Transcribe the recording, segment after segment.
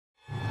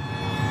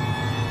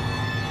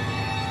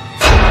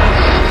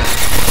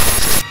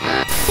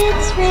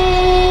It's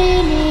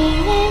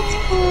raining, it's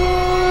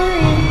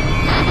pouring.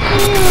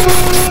 The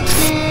old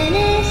man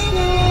is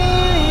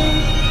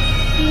snoring.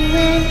 He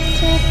went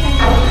to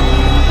bed,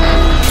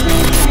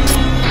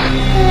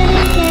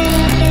 couldn't get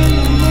up in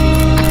the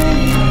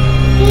morning.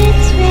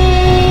 It's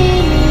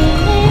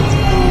raining, it's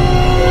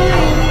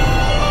pouring.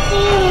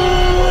 The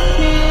old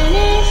man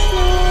is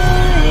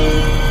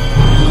snoring.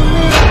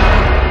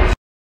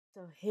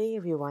 So hey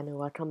everyone, and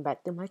welcome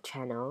back to my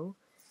channel.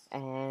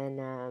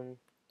 And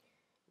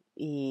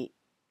we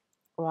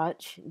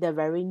watched the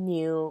very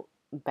new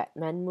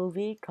Batman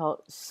movie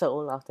called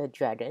Soul of the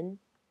Dragon.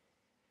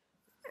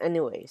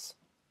 Anyways,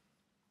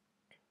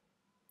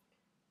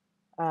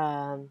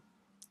 back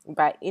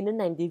in the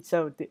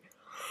 1970s,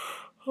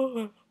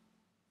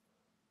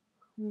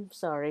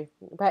 sorry,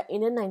 back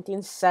in the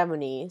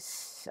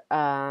 1970s,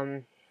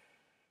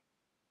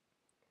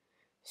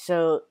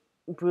 so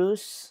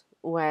Bruce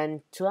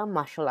went to a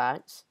martial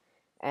arts,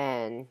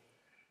 and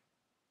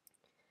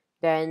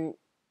then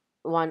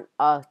one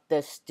of the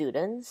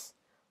students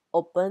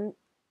opened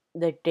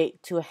the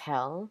gate to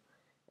hell,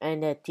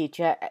 and the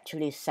teacher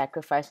actually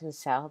sacrificed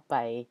himself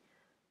by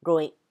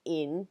going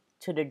in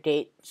to the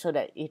gate so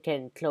that he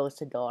can close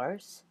the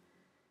doors.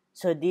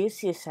 So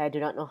this is, I do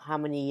not know how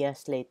many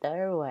years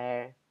later,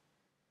 where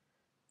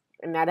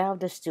another of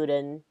the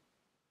student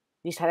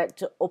decided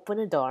to open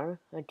the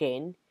door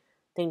again,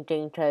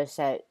 thinking just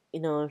that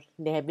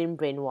they have been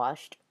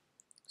brainwashed.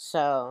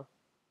 So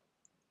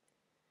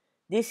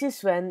this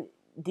is when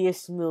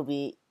this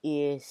movie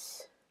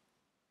is,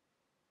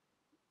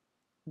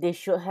 they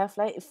should have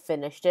like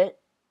finished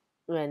it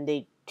when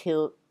they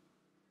killed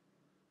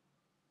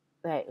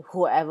like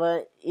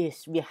whoever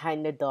is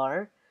behind the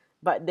door,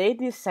 but they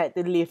decide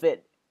to leave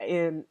it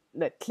in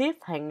the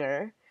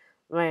cliffhanger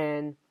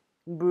when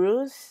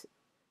Bruce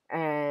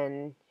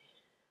and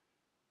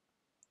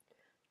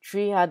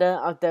three other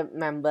of the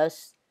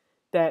members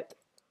that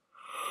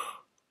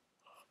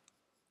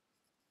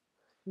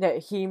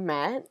he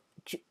met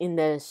in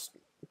the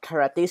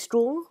karate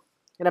school,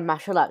 the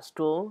martial arts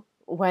school,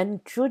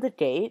 went through the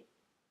gate.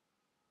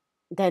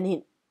 Then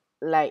it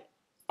like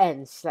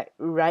ends like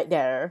right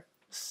there.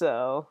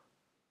 So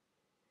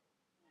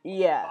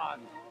yeah.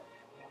 On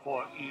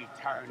for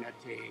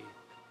eternity.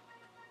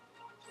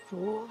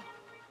 Soul,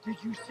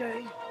 did you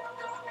say?